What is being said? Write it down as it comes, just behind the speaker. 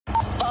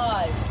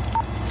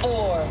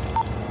4,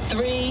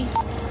 3,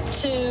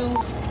 2,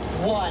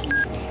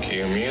 1.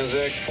 Cue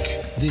music.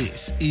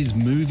 This is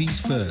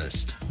Movies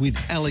First with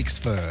Alex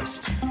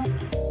First.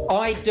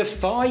 I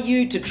defy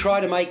you to try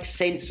to make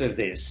sense of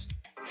this.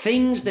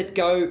 Things that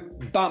go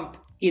bump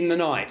in the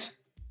night.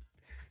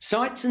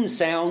 Sights and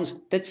sounds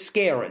that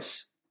scare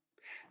us.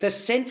 The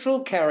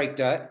central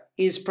character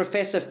is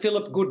Professor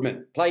Philip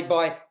Goodman, played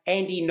by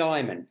Andy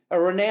Nyman, a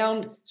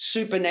renowned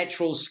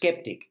supernatural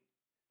skeptic.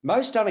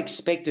 Most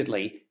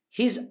unexpectedly,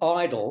 his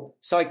idol,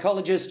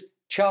 psychologist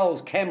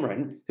Charles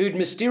Cameron, who'd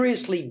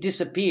mysteriously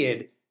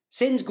disappeared,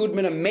 sends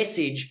Goodman a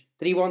message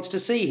that he wants to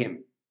see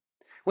him.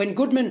 When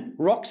Goodman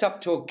rocks up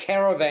to a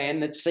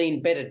caravan that's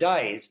seen better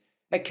days,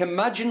 a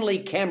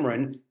curmudgeonly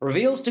Cameron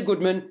reveals to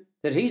Goodman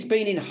that he's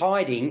been in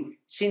hiding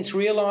since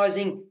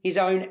realising his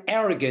own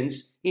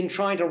arrogance in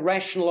trying to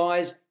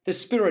rationalise the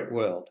spirit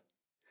world.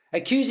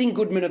 Accusing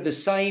Goodman of the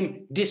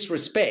same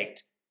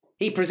disrespect,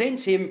 he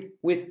presents him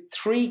with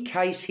 3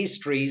 case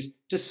histories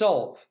to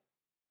solve.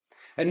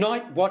 A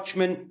night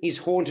watchman is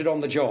haunted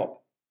on the job.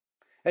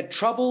 A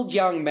troubled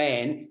young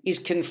man is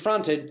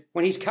confronted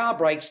when his car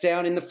breaks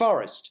down in the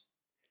forest.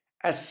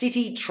 A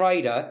city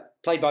trader,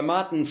 played by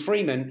Martin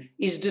Freeman,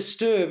 is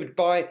disturbed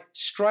by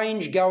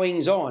strange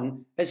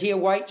goings-on as he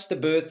awaits the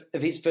birth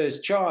of his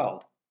first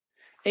child.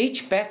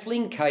 Each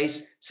baffling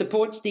case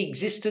supports the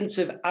existence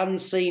of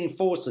unseen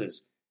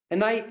forces,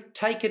 and they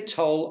take a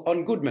toll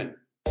on Goodman.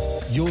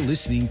 You're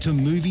listening to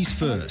Movies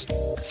First.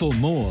 For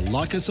more,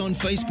 like us on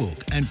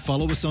Facebook and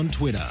follow us on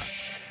Twitter.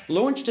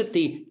 Launched at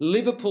the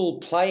Liverpool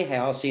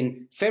Playhouse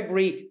in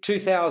February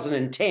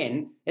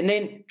 2010 and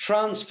then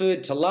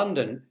transferred to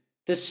London,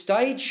 the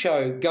stage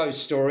show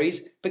Ghost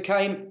Stories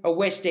became a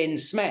West End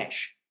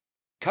smash.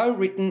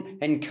 Co-written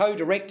and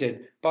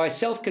co-directed by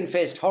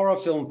self-confessed horror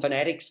film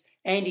fanatics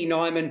Andy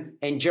Nyman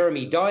and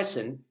Jeremy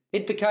Dyson,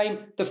 it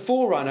became the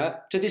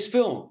forerunner to this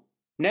film.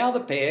 Now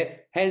the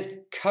pair has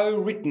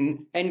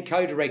co-written and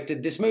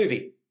co-directed this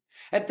movie.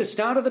 At the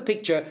start of the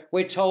picture,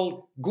 we're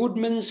told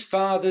Goodman's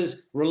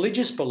father's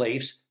religious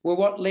beliefs were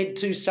what led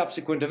to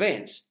subsequent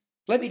events.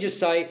 Let me just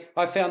say,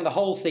 I found the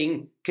whole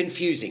thing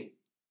confusing.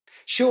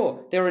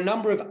 Sure, there are a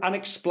number of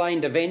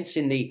unexplained events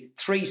in the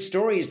 3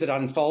 stories that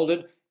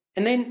unfolded,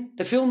 and then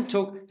the film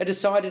took a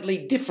decidedly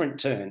different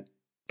turn.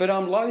 But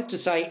I'm loath to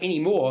say any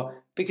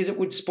more because it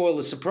would spoil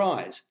the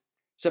surprise.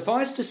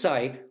 Suffice to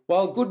say,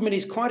 while Goodman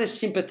is quite a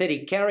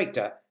sympathetic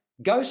character,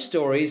 Ghost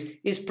Stories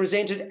is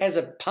presented as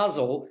a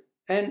puzzle,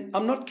 and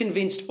I'm not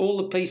convinced all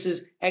the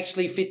pieces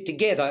actually fit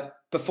together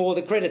before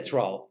the credits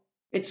roll.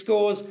 It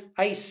scores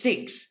a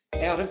 6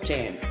 out of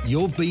 10.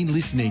 You've been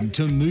listening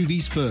to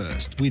Movies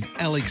First with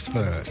Alex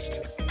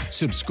First.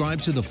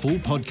 Subscribe to the full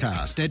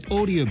podcast at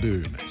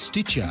Audioboom,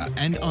 Stitcher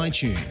and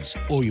iTunes,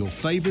 or your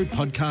favourite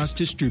podcast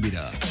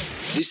distributor.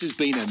 This has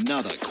been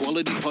another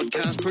quality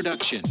podcast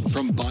production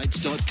from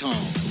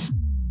Bytes.com.